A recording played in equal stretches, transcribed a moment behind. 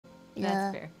Yeah.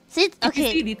 That's fair. See, Did you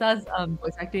okay. see Rita's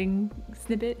voice acting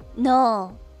snippet?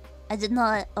 No, I did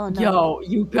not. Oh no. Yo,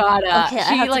 you gotta. Okay, I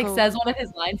She have to like go. says one of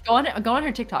his lines. Go on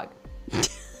her TikTok.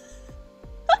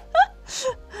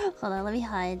 Hold on, let me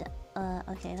hide.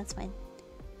 Okay, that's fine.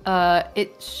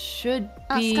 It should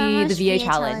Oh, be Skirmish the VA VA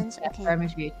challenge. challenge, okay.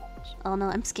 Skirmish VA challenge. Oh no,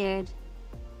 I'm scared.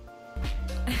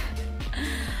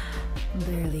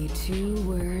 Barely 2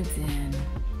 words in,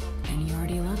 and you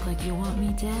already look like you want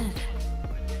me dead.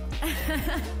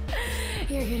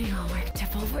 You're getting all worked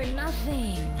up over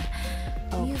nothing.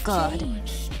 Oh You've god.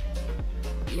 changed.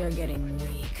 You're getting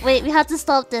weak. Wait, we have to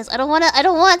stop this. I don't want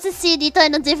to see Rita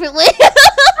in a different way.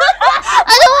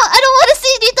 I don't want to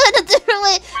see Rita in a different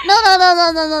way.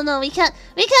 No. We can't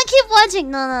keep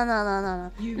watching. No.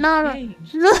 You No.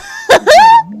 changed. No. You're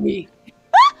getting weak.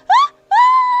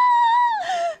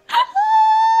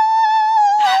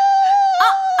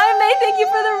 May, thank you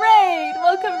for the raid.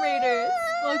 Welcome, raiders.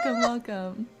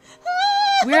 Welcome.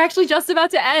 We're actually just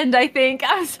about to end, I think.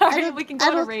 I'm sorry. We can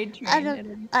go to raid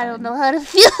train. I don't know how to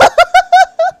feel.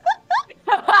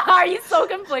 Are you so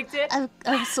conflicted? I'm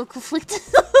so conflicted.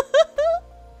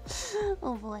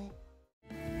 Oh boy.